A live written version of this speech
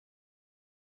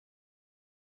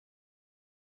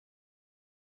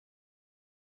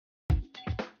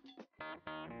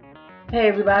Hey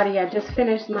everybody, I just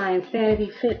finished my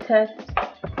Insanity Fit Test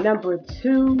number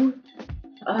 2.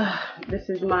 This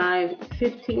is my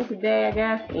 15th day, I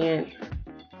guess, and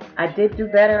I did do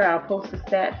better. I'll post the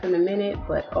stats in a minute,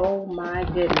 but oh my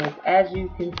goodness, as you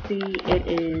can see,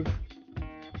 it is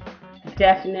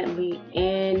definitely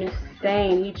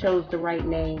insane. He chose the right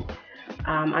name.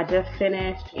 I just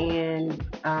finished and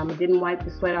didn't wipe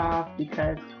the sweat off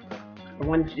because I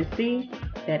wanted you to see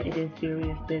that it is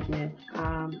serious business.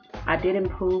 I did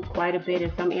improve quite a bit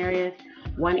in some areas.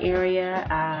 One area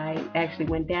I actually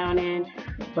went down in,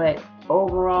 but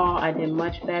overall I did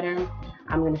much better.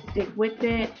 I'm going to stick with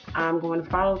it. I'm going to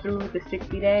follow through with the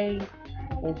 60 days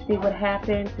and see what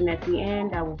happens, and at the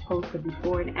end I will post a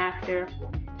before and after.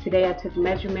 Today I took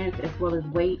measurements as well as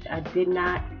weight. I did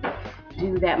not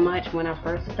do that much when I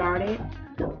first started,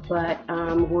 but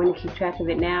I'm going to keep track of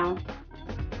it now.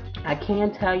 I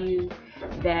can tell you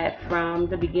that from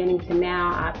the beginning to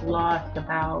now I've lost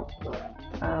about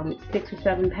 6 or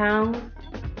 7 pounds,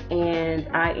 and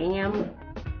I am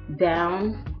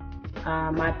down.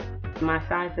 My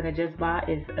size that I just bought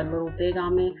is a little big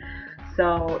on me,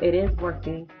 so it is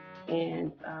working.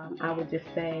 And I would just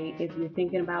say, if you're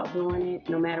thinking about doing it,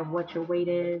 no matter what your weight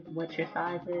is, what your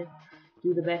size is,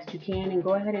 do the best you can and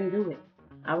go ahead and do it.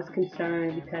 I was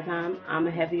concerned because I'm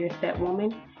a heavier set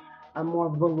woman, a more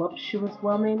voluptuous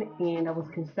woman, and I was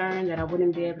concerned that I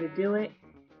wouldn't be able to do it,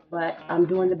 but I'm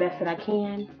doing the best that I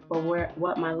can for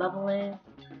what my level is,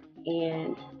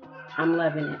 and I'm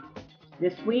loving it.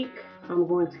 This week I'm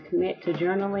going to commit to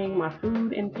journaling my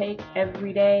food intake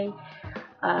every day,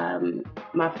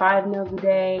 my 5 meals a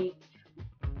day,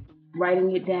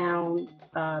 writing it down,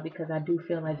 because I do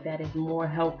feel like that is more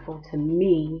helpful to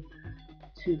me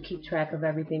to keep track of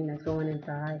everything that's going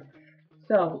inside.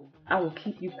 So I will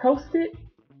keep you posted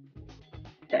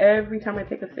every time I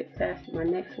take a fit test. My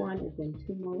next one is in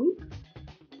 2 more weeks.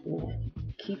 And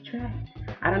keep track.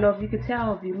 I don't know if you could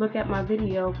tell if you look at my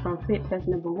video from fit test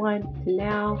number 1 to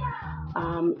now.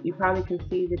 You probably can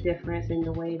see the difference in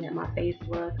the way that my face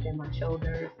looks and my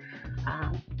shoulders.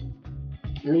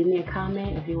 Leave me a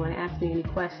comment if you want to ask me any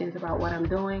questions about what I'm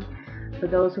doing. For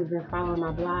those who've been following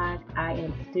my blog, I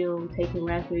am still taking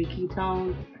raspberry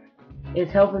ketones.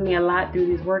 It's helping me a lot through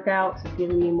these workouts. It's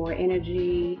giving me more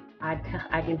energy. I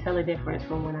can tell a difference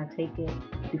from when I take it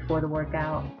before the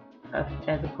workout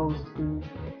as opposed to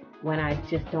when I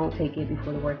just don't take it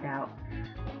before the workout.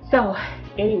 So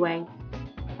anyway,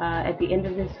 at the end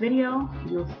of this video,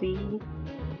 you'll see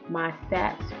my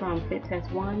stats from Fit Test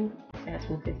 1, stats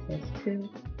from Fit Test 2.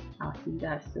 I'll see you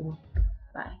guys soon.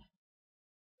 Bye.